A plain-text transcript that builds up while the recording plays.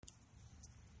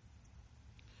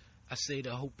I say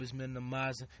the hope is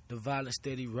minimizing, the violence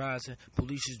steady rising.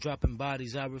 Police is dropping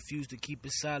bodies, I refuse to keep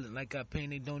it silent. Like our pain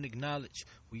they don't acknowledge.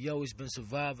 We always been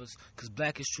survivors, cause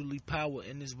black is truly power.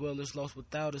 And this world is lost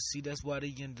without us, see that's why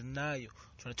they in denial.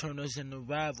 Trying to turn us into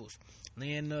rivals.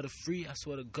 Land of the free, I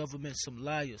swear the government some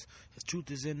liars. If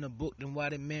truth is in the book, then why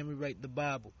did man rewrite the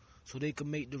Bible? So they can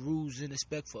make the rules and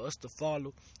expect for us to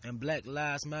follow. And black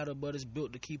lives matter, but it's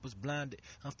built to keep us blinded.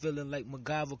 I'm feeling like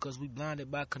MacGyver, cause we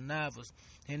blinded by connivers.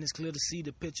 And it's clear to see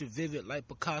the picture vivid like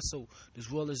Picasso. This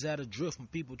world is at a drift from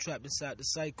people trapped inside the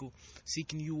cycle.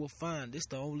 Seeking you will find, it's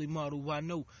the only model I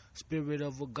know. Spirit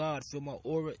of a God, feel my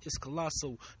aura, it's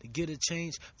colossal. To get a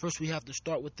change, first we have to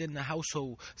start within the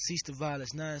household. Cease the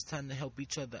violence, now it's time to help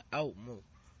each other out more.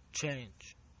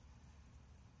 Change.